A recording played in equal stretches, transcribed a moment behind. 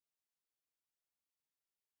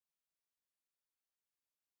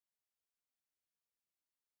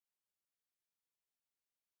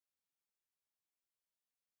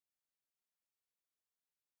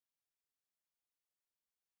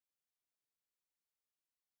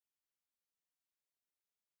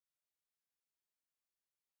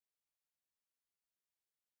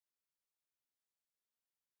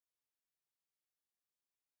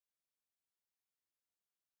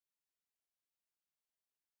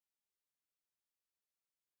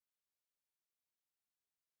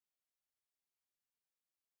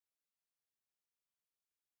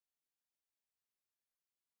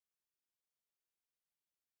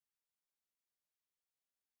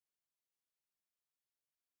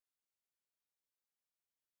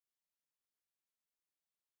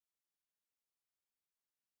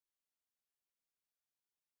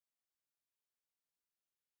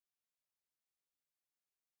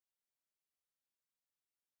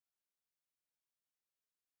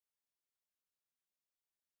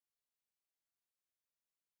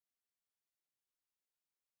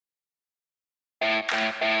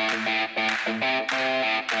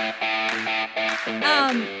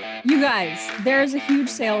You guys, there's a huge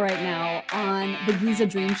sale right now on the Giza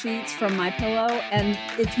Dream Sheets from My Pillow, and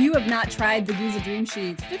if you have not tried the Giza Dream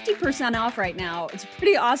Sheets, 50% off right now. It's a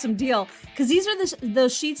pretty awesome deal because these are the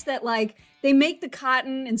sheets that like they make the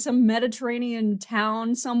cotton in some Mediterranean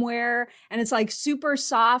town somewhere, and it's like super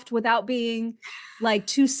soft without being like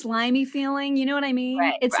too slimy feeling. You know what I mean?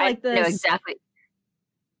 Right, It's right. like I know this. exactly.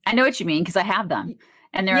 I know what you mean because I have them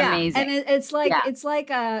and they're Yeah, amazing. and it's like Yeah. it's like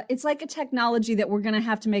a technology that we're gonna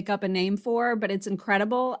have to make up a name for, but it's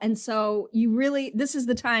incredible. And so this is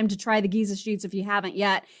the time to try the Giza sheets if you haven't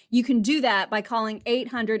yet. You can do that by calling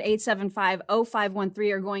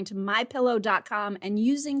 800-875-0513 or going to mypillow.com and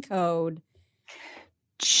using code.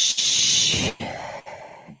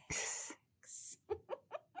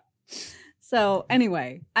 So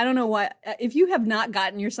anyway, I don't know what, if you have not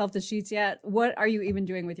gotten yourself the sheets yet, what are you even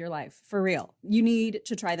doing with your life? For real. You need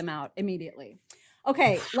to try them out immediately.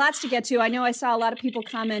 Okay, lots to get to. I know I saw a lot of people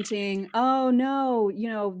commenting, oh no,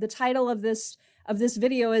 the title of this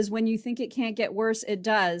video is When You Think It Can't Get Worse, It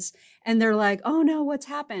Does. And they're like, oh no, what's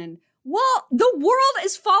happened? Well, the world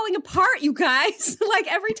is falling apart, you guys.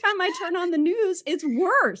 Like every time I turn on the news, it's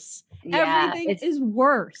worse. Yeah, Everything is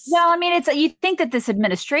worse. Well, I mean, you think that this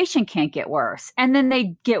administration can't get worse, and then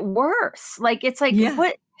they get worse. Like, it's like,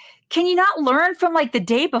 what? Can you not learn from like the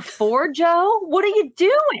day before, Joe? What are you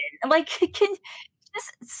doing? Like,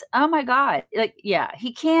 oh my God. Like, yeah,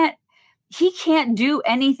 he can't do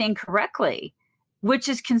anything correctly, which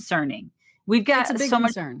is concerning. We've got it's a big so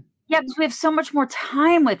concern. much. Yeah, because we have so much more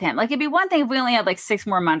time with him. Like, it'd be one thing if we only had like 6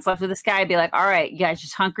 more months left with this guy. I'd be like, all right, you guys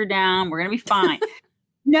just hunker down. We're going to be fine.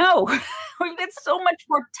 No, we've got so much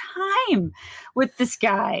more time with this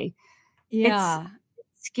guy. Yeah.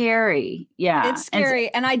 It's scary. Yeah. It's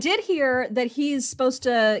scary. And I did hear that he's supposed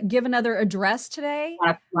to give another address today,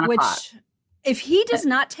 which if he does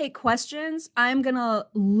not take questions, I'm going to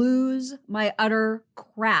lose my utter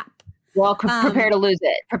crap. Well, prepare to lose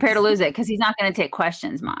it. Prepare to lose it because he's not going to take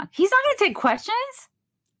questions, Mom. He's not going to take questions?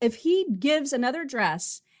 If he gives another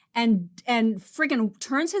address and friggin'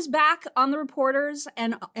 turns his back on the reporters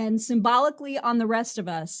and symbolically on the rest of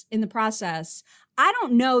us in the process, I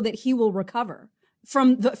don't know that he will recover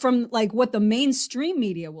from like what the mainstream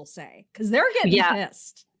media will say because they're getting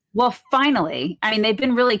pissed. Well, finally, I mean, they've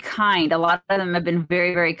been really kind. A lot of them have been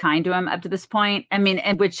very, very kind to him up to this point. I mean,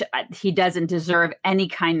 and which he doesn't deserve any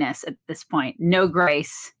kindness at this point. No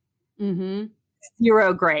grace. Mm-hmm.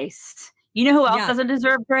 Zero grace. You know who else doesn't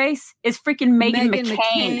deserve grace? Is freaking Meghan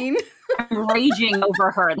McCain. I'm raging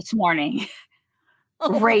over her this morning.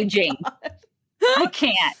 Raging. I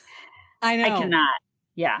can't. I know. I cannot.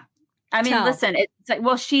 Yeah. I mean, listen, it's like,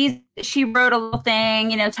 well, she wrote a little thing,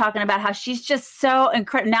 talking about how she's just so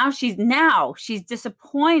incredible. Now she's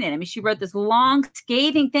disappointed. I mean, she wrote this long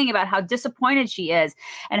scathing thing about how disappointed she is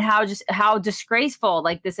and how disgraceful,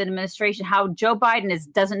 like this administration, how Joe Biden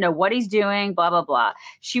doesn't know what he's doing, blah, blah, blah.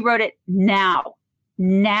 She wrote it now.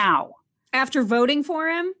 After voting for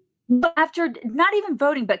him? After not even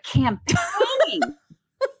voting, but campaigning.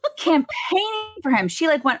 Campaigning for him. She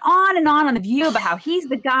like went on and on The View about how he's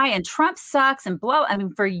the guy and Trump sucks and I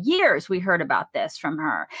mean, for years we heard about this from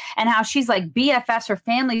her and how she's like BFFs, her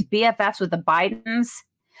family's BFFs with the Bidens.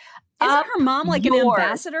 Isn't her mom like an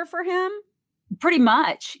ambassador for him? Pretty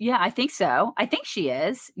much. Yeah, I think so. I think she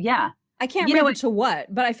is. Yeah. I can't remember to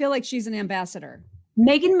what, but I feel like she's an ambassador.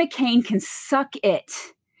 Meghan McCain can suck it.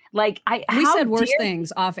 Like we said worse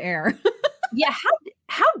things off air. Yeah,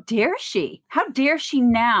 how dare she? How dare she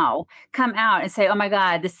now come out and say, oh my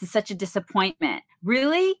God, this is such a disappointment.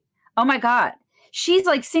 Really? Oh my God. She's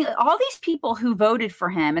like seeing all these people who voted for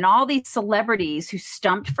him and all these celebrities who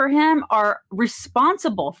stumped for him are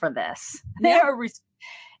responsible for this.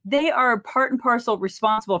 They are part and parcel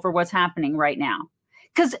responsible for what's happening right now.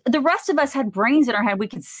 Because the rest of us had brains in our head. We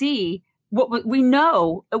could see what we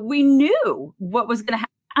knew what was going to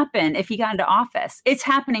happen if he got into office. It's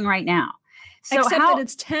happening right now. So except that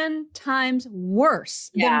it's 10 times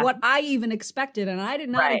worse than what I even expected. And I did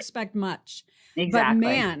not expect much. Exactly. But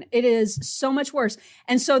man, it is so much worse.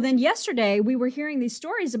 And so then yesterday we were hearing these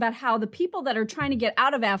stories about how the people that are trying to get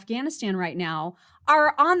out of Afghanistan right now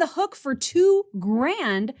are on the hook for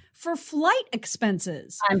 $2,000 for flight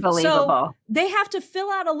expenses. Unbelievable. So they have to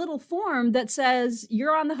fill out a little form that says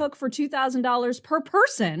you're on the hook for $2,000 per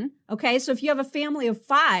person. Okay. So if you have a family of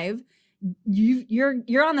 5,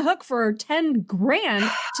 you're on the hook for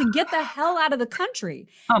 $10,000 to get the hell out of the country.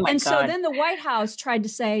 Oh my God. So then the White House tried to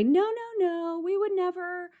say, no, we would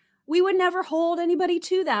never we would never hold anybody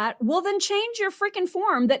to that. Well, then change your freaking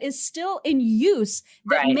form that is still in use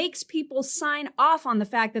that makes people sign off on the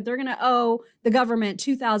fact that they're going to owe the government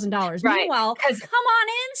 $2,000. Right. Meanwhile, come on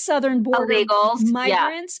in, southern border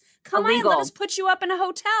migrants. Come on, let us put you up in a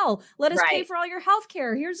hotel. Let us pay for all your health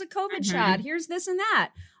care. Here's a COVID shot. Here's this and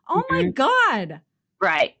that. Oh my God.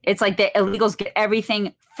 Right. It's like the illegals get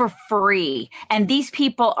everything for free. And these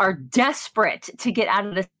people are desperate to get out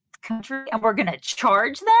of this country, and we're going to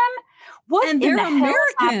charge them? What? And they're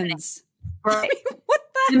Americans. Right. I mean, what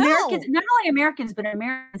the Americans, hell? not only Americans, but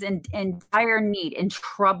Americans in dire need, in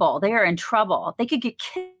trouble. They are in trouble. They could get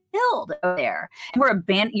killed over there. And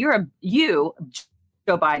you,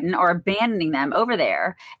 Joe Biden, are abandoning them over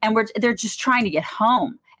there. And they're just trying to get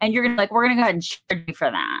home. And you're going to we're going to go ahead and charge you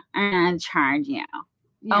for that. And charge you.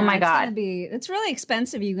 Yeah, oh my God. It's really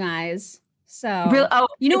expensive, you guys. So,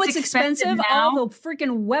 you know what's expensive? All the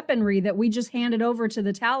freaking weaponry that we just handed over to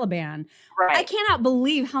the Taliban. Right. I cannot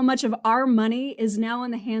believe how much of our money is now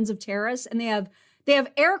in the hands of terrorists, and they have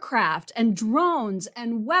aircraft and drones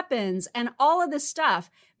and weapons and all of this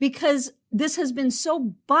stuff because this has been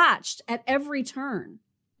so botched at every turn.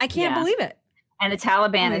 I can't believe it. And the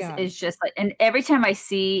Taliban is just like, and every time I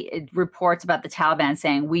see reports about the Taliban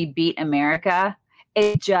saying we beat America,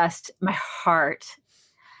 my heart,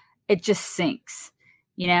 it just sinks.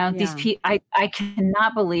 You know, these people, I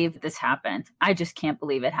cannot believe this happened. I just can't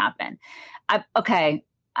believe it happened. It's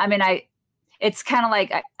kind of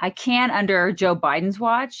like, I can under Joe Biden's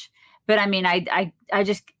watch, but I mean, I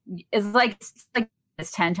just, it's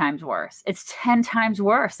 10 times worse. It's 10 times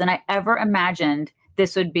worse than I ever imagined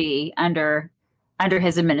this would be under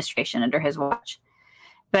his administration, under his watch.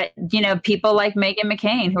 But, you know, people like Meghan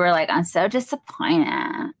McCain who are like, I'm so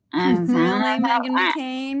disappointed. Really, Meghan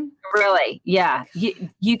McCain? Really? Yeah.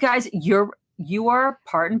 You guys, you are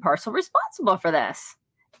part and parcel responsible for this.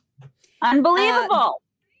 Unbelievable.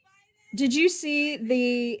 Did you see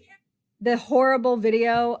the horrible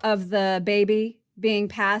video of the baby being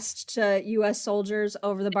passed to U.S. soldiers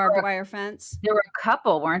over the barbed wire fence? There were a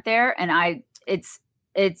couple, weren't there? And it's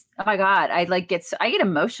oh my God, I get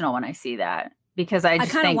emotional when I see that. Because I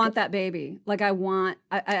kind of want that baby. Like I mean,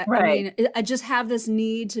 I just have this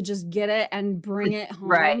need to just get it and bring it home.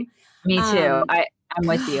 Right. Me too. I'm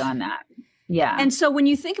with you on that. Yeah. And so when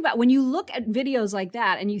you look at videos like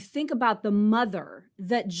that and you think about the mother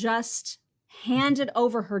that just handed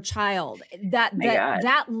over her child,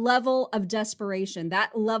 that level of desperation,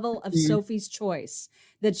 that level of Sophie's choice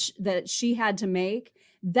that she had to make,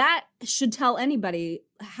 that should tell anybody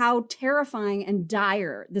how terrifying and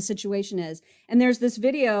dire the situation is. And there's this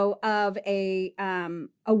video of a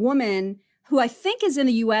woman who I think is in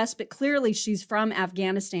the US, but clearly she's from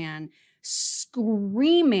Afghanistan,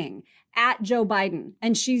 screaming at Joe Biden.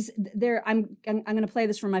 And she's there. I'm going to play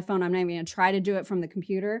this from my phone. I'm not even going to try to do it from the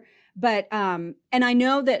computer. But and I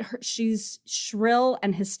know that she's shrill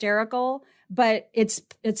and hysterical, but it's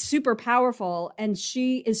super powerful. And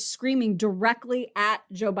she is screaming directly at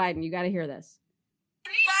Joe Biden. You got to hear this.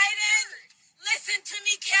 Biden, listen to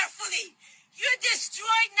me carefully. You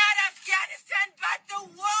destroyed not Afghanistan, but the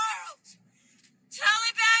world.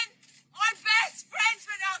 Taliban are best friends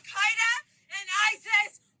with Al-Qaeda and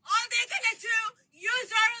ISIS. All they're going to do, use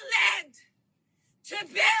our land to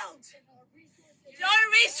build our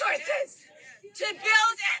resources, to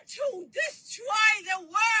build and to destroy the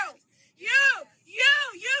world. You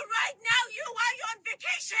right now, you are on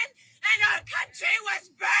vacation and our country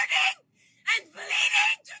was burning and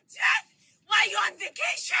bleeding to death while you're on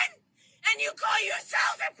vacation and you call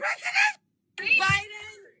yourself a president?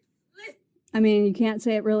 Biden, I mean, you can't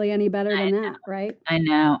say it really any better than that, right? I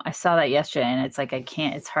know. I saw that yesterday and it's like,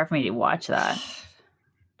 it's hard for me to watch that.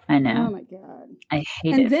 I know. Oh my God. I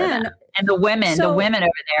hate it for them. And the women over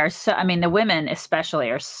there, the women especially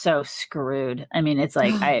are so screwed. I mean, it's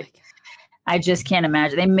like, I just can't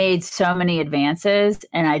imagine. They made so many advances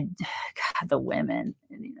and God, the women.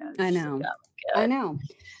 You know, I know. I know.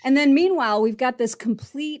 And then meanwhile, we've got this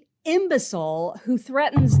complete imbecile who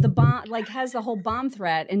threatens the bomb, like has the whole bomb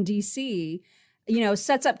threat in DC,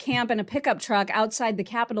 sets up camp in a pickup truck outside the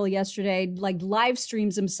Capitol yesterday, like live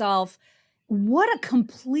streams himself. What a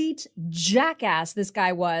complete jackass this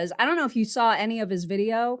guy was. I don't know if you saw any of his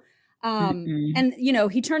video. And,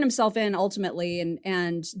 he turned himself in ultimately,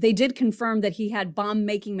 and they did confirm that he had bomb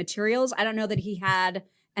making materials. I don't know that he had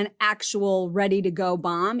an actual ready to go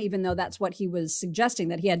bomb, even though that's what he was suggesting,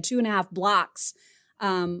 that he had 2.5 blocks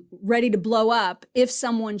ready to blow up if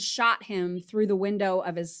someone shot him through the window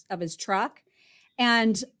of his truck.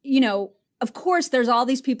 And, of course, there's all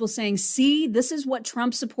these people saying, see, this is what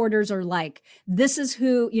Trump supporters are like. This is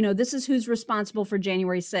who, this is who's responsible for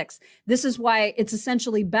January 6th. This is why it's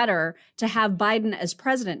essentially better to have Biden as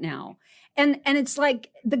president now. And it's like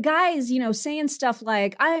the guys, saying stuff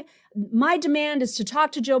like, my demand is to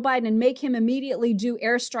talk to Joe Biden and make him immediately do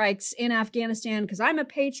airstrikes in Afghanistan because I'm a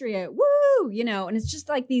patriot. Woo! And it's just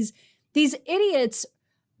like these idiots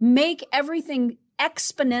make everything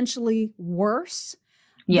exponentially worse.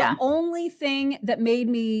 Yeah. The only thing that made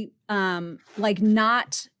me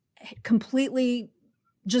not completely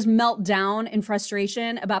just melt down in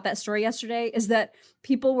frustration about that story yesterday is that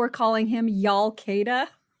people were calling him Y'all Qaeda.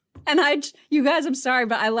 And you guys, I'm sorry,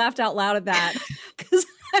 but I laughed out loud at that because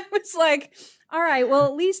I was like, all right, well,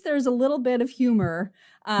 at least there's a little bit of humor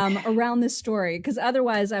around this story, because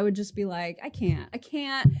otherwise I would just be like, I can't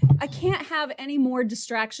have any more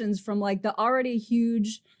distractions from like the already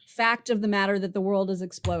huge fact of the matter that the world is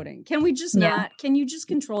exploding. Can we just not? Can you just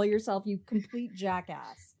control yourself, you complete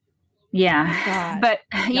jackass? Yeah. But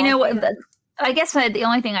you know what? I guess the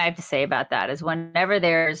only thing I have to say about that is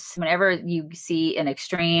whenever you see an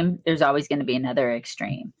extreme, there's always going to be another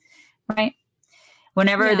extreme, right?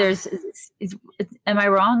 Whenever am I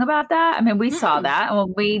wrong about that? I mean, we saw that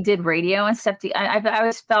when we did radio and stuff. I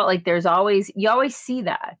always felt like you always see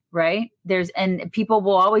that, right? And people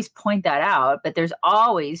will always point that out, but there's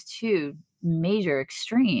always two major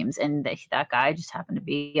extremes. And that guy just happened to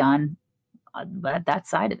be on that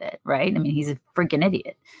side of it, right? I mean, he's a freaking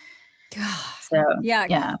idiot. So,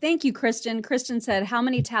 yeah. Thank you, Kristen. Kristen said, how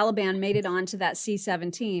many Taliban made it onto that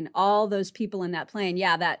C-17? All those people in that plane.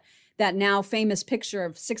 Yeah, that now famous picture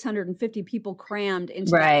of 650 people crammed into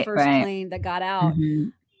that first plane that got out. Mm-hmm.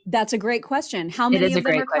 That's a great question. How many of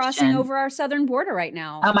them are crossing over our southern border right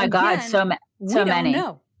now? Oh my God, so many. Don't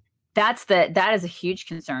know. That is a huge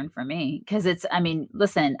concern for me, because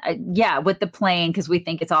listen, with the plane, because we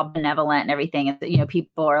think it's all benevolent and everything. And,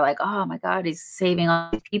 people are like, oh my God, he's saving all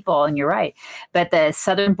these people. And you're right. But the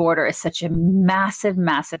southern border is such a massive,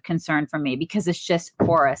 massive concern for me, because it's just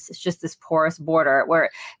porous. It's just this porous border where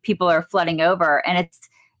people are flooding over. And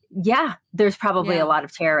there's probably a lot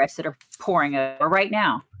of terrorists that are pouring over right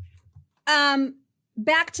now.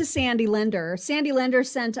 Back to Sandy Linder. Sandy Linder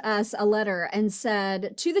sent us a letter and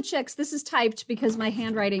said, to the chicks, this is typed because my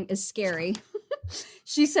handwriting is scary.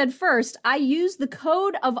 She said, first, I use the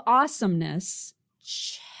code of awesomeness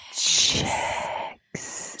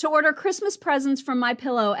to order Christmas presents from My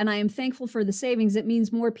Pillow, and I am thankful for the savings. It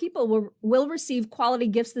means more people will receive quality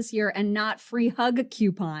gifts this year and not free hug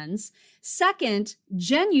coupons. Second,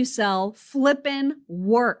 Genucel flippin'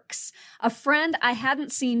 works. A friend I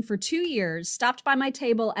hadn't seen for 2 years stopped by my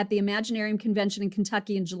table at the Imaginarium Convention in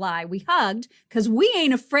Kentucky in July. We hugged because we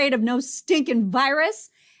ain't afraid of no stinking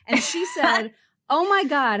virus. And she said, oh my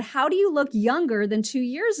God, how do you look younger than 2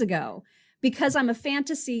 years ago? Because I'm a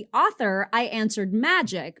fantasy author, I answered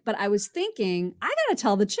magic, but I was thinking, I gotta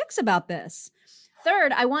tell the chicks about this.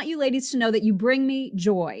 Third, I want you ladies to know that you bring me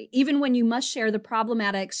joy. Even when you must share the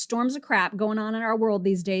problematic storms of crap going on in our world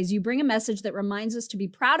these days, you bring a message that reminds us to be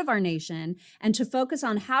proud of our nation and to focus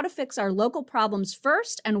on how to fix our local problems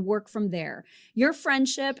first and work from there. Your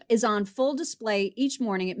friendship is on full display each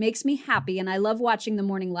morning. It makes me happy, and I love watching the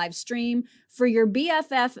morning live stream. For your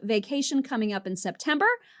BFF vacation coming up in September,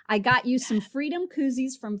 I got you some Freedom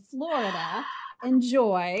koozies from Florida.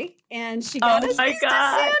 Enjoy. And she got us these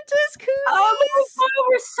DeSantis koozies. Oh my God,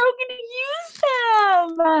 we're so going to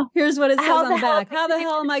use them. Here's what it says on the back. How the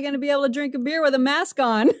hell am I going to be able to drink a beer with a mask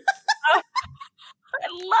on? I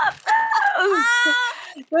love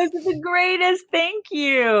those. Those are the greatest. Thank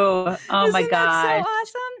you. Oh my God. That so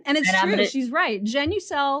awesome? And it's true. She's right.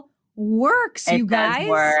 Genucel works, you guys.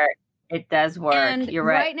 It does work. And you're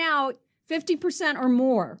right. Right now, 50%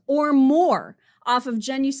 or more off of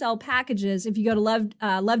Genucel packages if you go to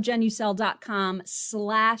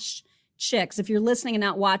lovegenucel.com/chicks. If you're listening and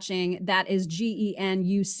not watching, that is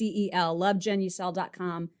GENUCEL,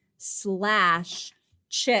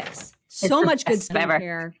 lovegenucel.com/chicks. So much good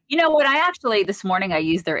skincare. You know what? This morning I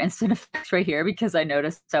used their instant effects right here because I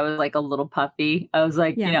noticed I was like a little puffy. I was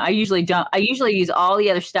like, I usually use all the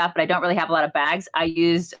other stuff, but I don't really have a lot of bags. I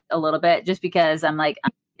used a little bit just because I'm like,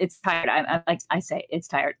 it's tired. I'm like, I say it's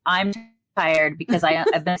tired. I'm tired because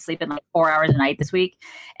I've been sleeping like 4 hours a night this week,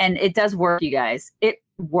 and it does work, you guys. It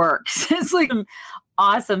works. It's like some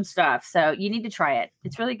awesome stuff. So you need to try it.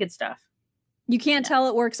 It's really good stuff. You can't tell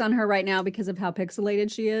it works on her right now because of how pixelated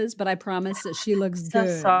she is, but I promise that she looks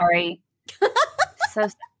good. Sorry.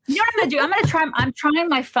 You know what I'm gonna do? I'm trying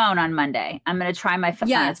my phone on Monday. I'm gonna try my phone.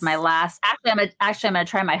 Yes. It's my last. Actually, I'm gonna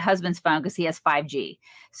try my husband's phone because he has 5G.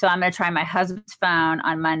 So I'm gonna try my husband's phone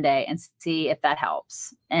on Monday and see if that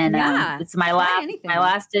helps. And it's my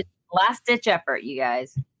last ditch effort, you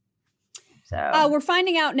guys. So we're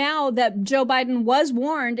finding out now that Joe Biden was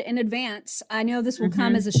warned in advance. I know this will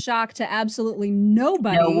come as a shock to absolutely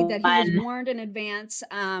nobody that he was warned in advance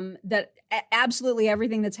that absolutely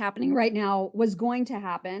everything that's happening right now was going to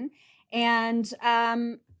happen. And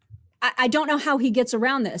I don't know how he gets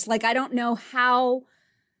around this. Like, I don't know how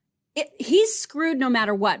he's screwed no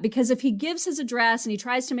matter what, because if he gives his address and he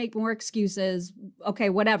tries to make more excuses, okay,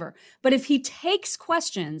 whatever. But if he takes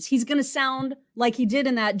questions, he's going to sound like he did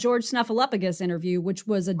in that George Snuffleupagus interview, which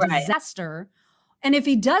was a disaster. And if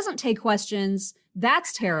he doesn't take questions,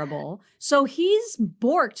 that's terrible. So he's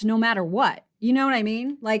borked no matter what. You know what I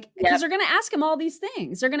mean? Like, because they're going to ask him all these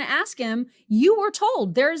things. They're going to ask him, you were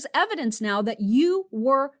told. There's evidence now that you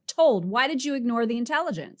were told. Why did you ignore the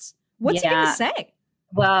intelligence? What's he going to say?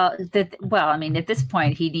 Well, I mean, at this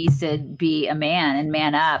point, he needs to be a man and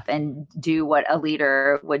man up and do what a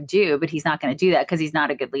leader would do, but he's not going to do that because he's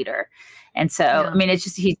not a good leader. And so, I mean, it's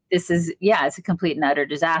just, it's a complete and utter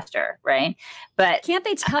disaster, right? But can't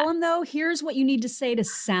they tell him though, here's what you need to say to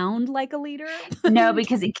sound like a leader? No,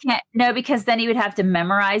 because he can't, because then he would have to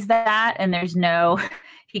memorize that. And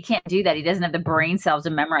he can't do that. He doesn't have the brain cells to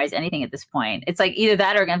memorize anything at this point. It's like either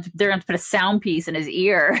that or they're going to put a sound piece in his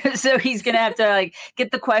ear. So he's going to have to like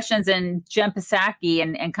get the questions, and Jen Psaki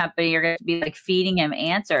and company are going to be like feeding him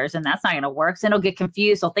answers, and that's not going to work. So then he'll get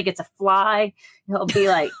confused. He'll think it's a fly. He'll be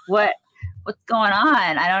like, what's going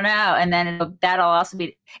on? I don't know. And then that'll also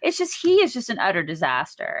be, he is just an utter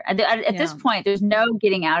disaster. And at this point, there's no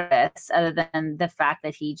getting out of this other than the fact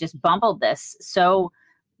that he just bumbled this so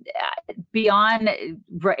beyond.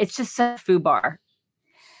 It's just a foobar.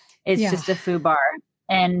 It's just a foobar,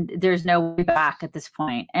 and there's no way back at this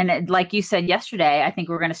point. And like you said yesterday, I think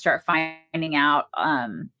we're going to start finding out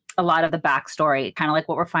a lot of the backstory, kind of like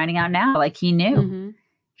what we're finding out now. Like he knew.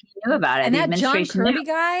 He knew about it. And that John Kirby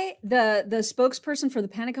guy, the spokesperson for the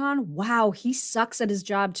Pentagon, wow, he sucks at his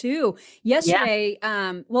job too. Yesterday,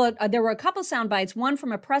 there were a couple sound bites, one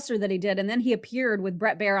from a presser that he did, and then he appeared with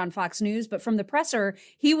Bret Baier on Fox News. But from the presser,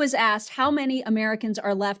 he was asked how many Americans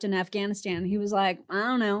are left in Afghanistan. He was like, I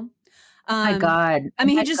don't know. My God. I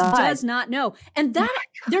mean, he just does not know. And that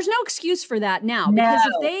there's no excuse for that now, because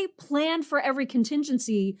if they planned for every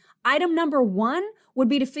contingency, item number one would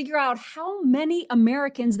be to figure out how many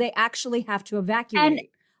Americans they actually have to evacuate.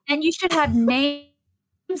 And you should have names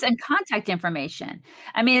and contact information.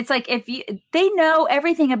 I mean, it's like they know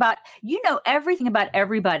everything about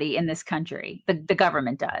everybody in this country. The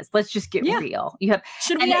government does. Let's just get real.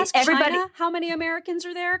 Should we ask China how many Americans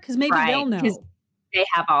are there? Because maybe they'll know. They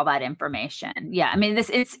have all that information. Yeah. I mean,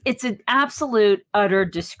 it's an absolute utter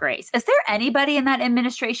disgrace. Is there anybody in that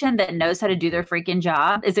administration that knows how to do their freaking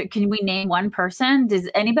job? Can we name one person? Does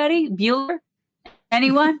anybody? Bueller?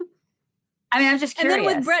 Anyone? I mean, I'm just curious. And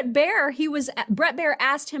then with Bret Baier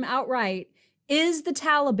asked him outright, is the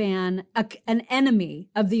Taliban an enemy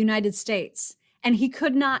of the United States? And he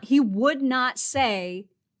would not say,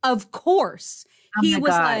 of course. He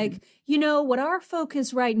was like, what our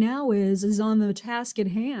focus right now is on the task at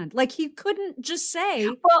hand. Like, he couldn't just say,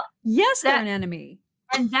 well, yes, they're an enemy.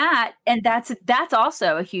 And that's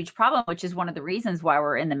also a huge problem, which is one of the reasons why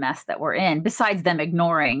we're in the mess that we're in, besides them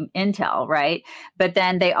ignoring intel, right? But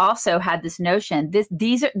then they also had this notion,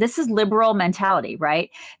 this is liberal mentality, right?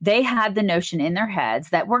 They had the notion in their heads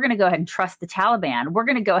that we're going to go ahead and trust the Taliban. We're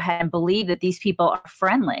going to go ahead and believe that these people are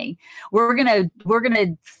friendly. We're going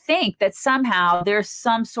to think that somehow there's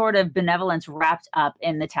some sort of benevolence wrapped up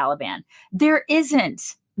in the Taliban. There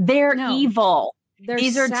isn't. They're evil.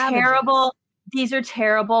 These are terrible. These are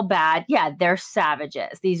terrible, bad. Yeah, they're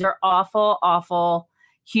savages. These are awful, awful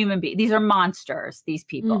human beings. These are monsters, these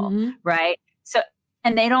people, right? So,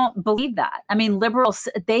 and they don't believe that. I mean, liberals,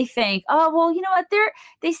 they think, oh, well, you know what?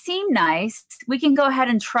 They seem nice. We can go ahead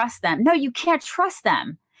and trust them. No, you can't trust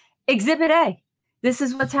them. Exhibit A. This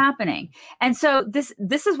is what's happening. And so this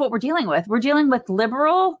is what we're dealing with. We're dealing with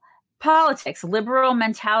liberal politics, liberal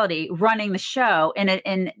mentality running the show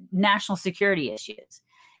in national security issues.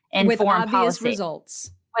 And with foreign obvious policy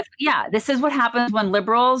results. This is what happens when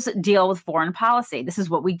liberals deal with foreign policy. This is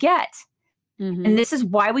what we get. And this is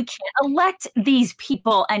why we can't elect these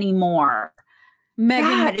people anymore.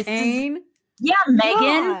 Meghan McCain?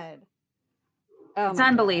 Meghan. It's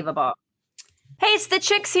unbelievable. God. Hey, it's the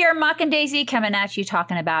chicks here, Mock and Daisy, coming at you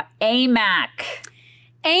talking about AMAC.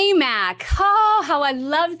 AMAC. Oh, how I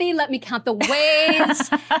love thee. Let me count the ways.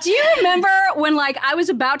 Do you remember when like I was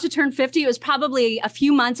about to turn 50? It was probably a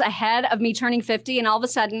few months ahead of me turning 50. And all of a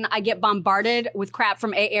sudden I get bombarded with crap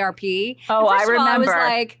from AARP. Oh, I remember. I was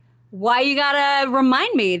like, why you gotta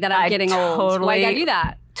remind me that I'm getting old? Why you gotta do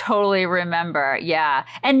that? Totally remember. Yeah.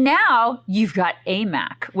 And now you've got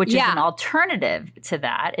AMAC, which is an alternative to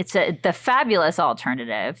that. It's the fabulous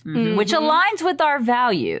alternative, which aligns with our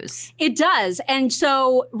values. It does. And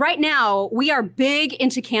so right now we are big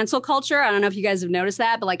into cancel culture. I don't know if you guys have noticed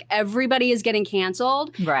that, but like everybody is getting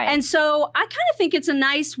canceled. Right. And so I kind of think it's a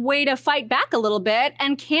nice way to fight back a little bit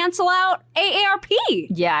and cancel out AARP.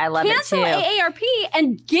 Yeah, I love it too. Cancel AARP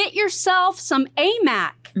and get yourself some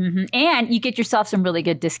AMAC. And you get yourself some really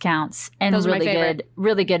good discounts and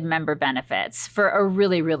really good member benefits for a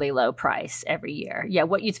really, really low price every year. Yeah,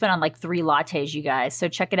 what you'd spend on like 3 lattes, you guys. So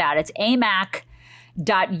check it out. It's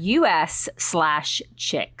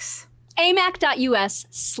amac.us/chicks.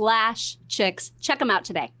 amac.us/chicks. Check them out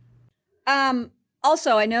today.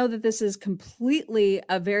 Also, I know that this is completely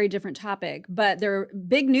a very different topic, but there are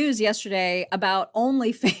big news yesterday about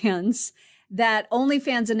OnlyFans. That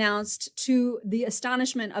OnlyFans announced, to the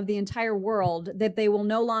astonishment of the entire world, that they will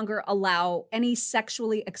no longer allow any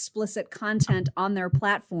sexually explicit content on their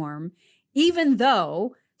platform, even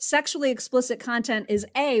though sexually explicit content is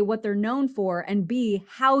A, what they're known for, and B,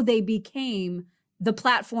 how they became the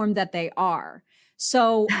platform that they are.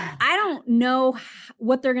 So I don't know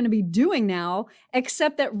what they're going to be doing now,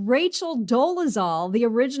 except that Rachel Dolezal, the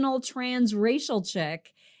original transracial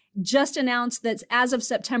chick, just announced that as of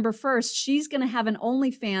September 1st, she's going to have an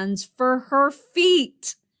OnlyFans for her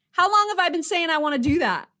feet. How long have I been saying I want to do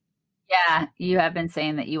that? Yeah, you have been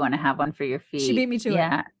saying that you want to have one for your feet. She beat me to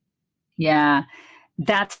it. Yeah.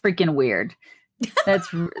 That's freaking weird.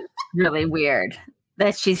 That's really weird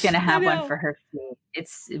that she's going to have one for her feet.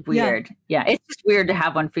 It's weird. Yeah, it's just weird to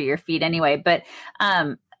have one for your feet anyway. But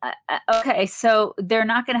okay, so they're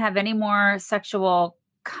not going to have any more sexual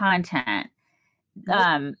content.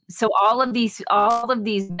 So all of these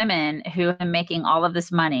women who are making all of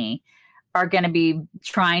this money are going to be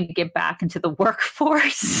trying to get back into the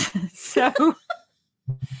workforce. So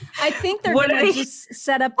I think they're going to just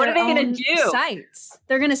set up their own sites.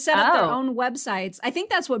 They're going to set up their own websites. I think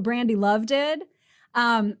that's what Brandy Love did.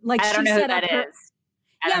 Like I don't know who that is.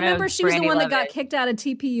 Yeah, remember she was the one that got kicked out of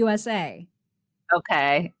TPUSA.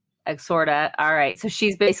 Okay. Sorta. All right. So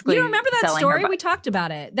she's basically. You remember that story? We talked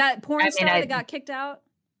about it. That porn star that got kicked out.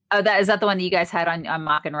 Oh, is that the one that you guys had on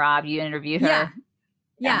Mock and Rob? You interviewed her.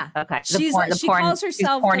 Yeah. Okay. She calls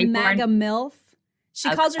herself the MAGA MILF. She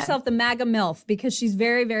calls herself the MAGA MILF because she's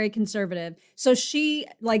very, very conservative. So she's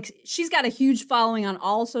got a huge following on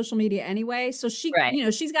all social media anyway. So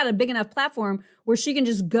she's got a big enough platform where she can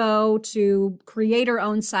just go to create her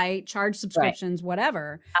own site, charge subscriptions,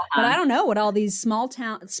 whatever. But I don't know what all these small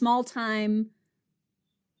time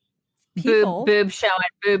people, boob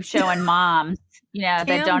showing moms,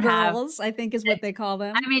 that don't girls, I think is what they call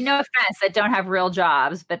them. I mean, no offense, that don't have real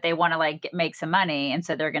jobs, but they want to like make some money. And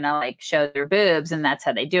so they're going to like show their boobs, and that's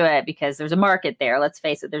how they do it because there's a market there. Let's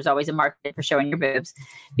face it. There's always a market for showing your boobs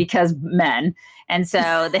because men. And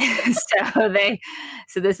so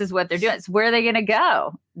so this is what they're doing. So where are they going to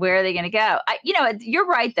go? You're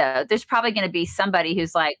right though. There's probably going to be somebody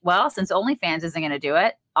who's like, well, since OnlyFans isn't going to do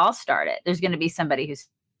it, I'll start it. There's going to be somebody who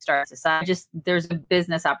starts aside. There's a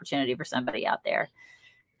business opportunity for somebody out there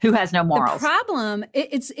who has no morals. The problem,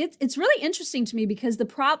 it's really interesting to me because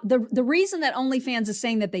the reason that OnlyFans is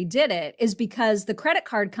saying that they did it is because the credit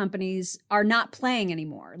card companies are not playing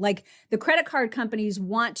anymore. Like the credit card companies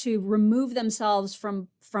want to remove themselves from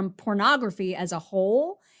pornography as a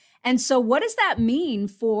whole. And so what does that mean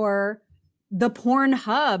for the porn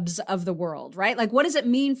hubs of the world, right? Like what does it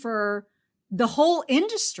mean for the whole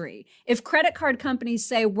industry if credit card companies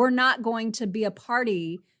say we're not going to be a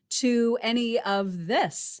party to any of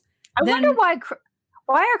this? I wonder why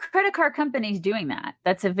are credit card companies doing that?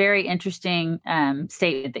 That's a very interesting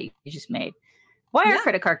statement that you just made. Why are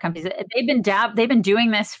credit card companies? They've been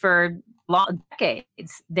doing this for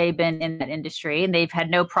decades. They've been in that industry and they've had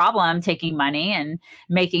no problem taking money and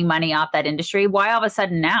making money off that industry. Why all of a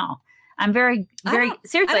sudden now? I'm very seriously.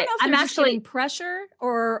 I don't know if I'm actually getting pressure,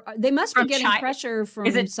 or they must be getting pressure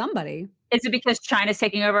from somebody. Is it because China's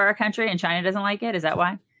taking over our country and China doesn't like it? Is that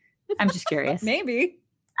why? I'm just curious. Maybe.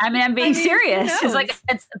 I mean, I'm being serious. It's like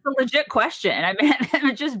it's a legit question. I mean,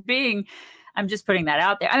 I'm just putting that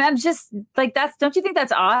out there. I'm just like, don't you think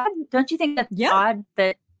that's odd? Don't you think that's odd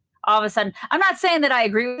that all of a sudden, I'm not saying that I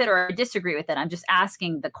agree with it or I disagree with it. I'm just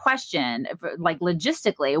asking the question, like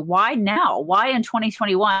logistically, why now? Why in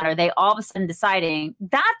 2021 are they all of a sudden deciding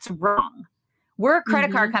that's wrong? We're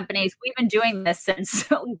credit card companies. We've been doing this since,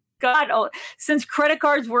 since credit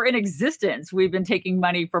cards were in existence. We've been taking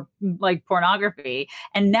money for like pornography.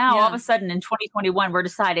 And now all of a sudden in 2021, we're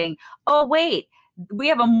deciding, oh, wait, we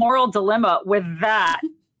have a moral dilemma with that.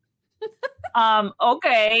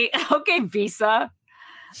 Okay, Visa.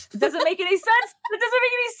 It doesn't make any sense. It doesn't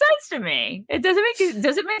make any sense to me.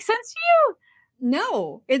 Does it make sense to you?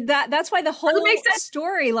 No, that's why the whole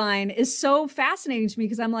storyline is so fascinating to me,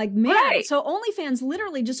 because I'm like, man, so OnlyFans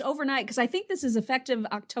literally just overnight, because I think this is effective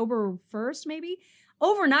October 1st, maybe.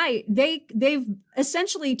 Overnight, they've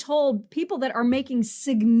essentially told people that are making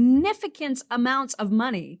significant amounts of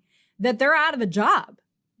money that they're out of a job.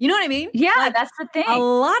 You know what I mean? Yeah, like, that's the thing. A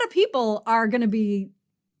lot of people are going to be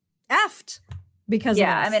effed because of this.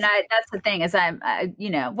 I mean, that's the thing is I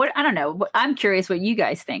don't know. I'm curious what you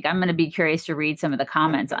guys think. I'm going to be curious to read some of the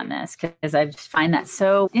comments on this because I just find that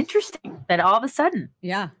so interesting that all of a sudden.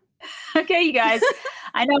 Yeah. Okay, you guys.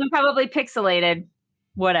 I know I'm probably pixelated.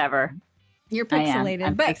 Whatever. You're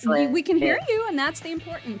pixelated, but pixelated. We can hear you, and that's the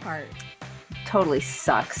important part. Totally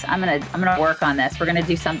sucks. I'm gonna work on this. We're gonna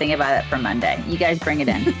do something about it for Monday. You guys bring it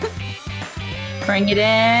in. Bring it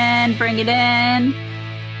in.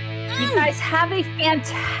 You guys have a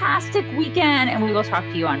fantastic weekend, and we will talk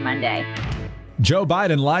to you on Monday. Joe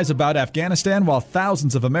Biden lies about Afghanistan while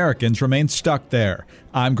thousands of Americans remain stuck there.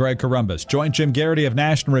 I'm Greg Corombos. Join Jim Garrity of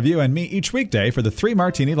National Review and me each weekday for the 3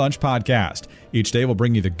 Martini Lunch podcast. Each day we'll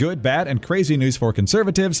bring you the good, bad, and crazy news for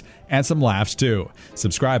conservatives and some laughs too.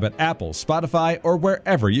 Subscribe at Apple, Spotify, or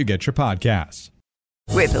wherever you get your podcasts.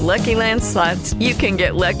 With the Lucky Land Slots, you can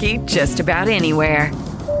get lucky just about anywhere.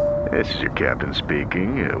 This is your captain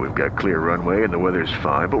speaking. We've got clear runway and the weather's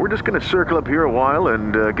fine, but we're just going to circle up here a while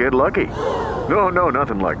and get lucky. No,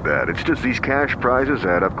 nothing like that. It's just these cash prizes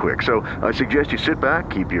add up quick. So I suggest you sit back,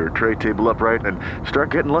 keep your tray table upright, and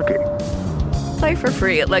start getting lucky. Play for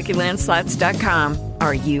free at LuckyLandSlots.com.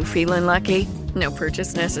 Are you feeling lucky? No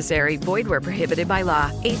purchase necessary. Void where prohibited by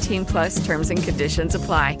law. 18+ terms and conditions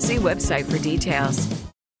apply. See website for details.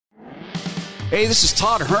 Hey, this is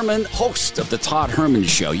Todd Herman, host of The Todd Herman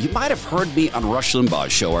Show. You might have heard me on Rush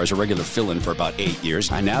Limbaugh's show. I was a regular fill-in for about 8 years.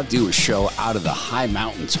 I now do a show out of the high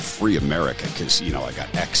mountains of free America because, I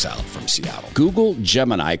got exiled from Seattle. Google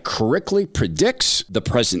Gemini correctly predicts the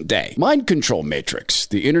present day. Mind control matrix.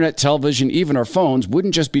 The internet, television, even our phones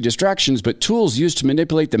wouldn't just be distractions, but tools used to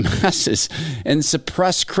manipulate the masses and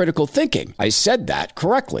suppress critical thinking. I said that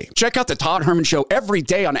correctly. Check out The Todd Herman Show every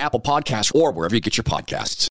day on Apple Podcasts or wherever you get your podcasts.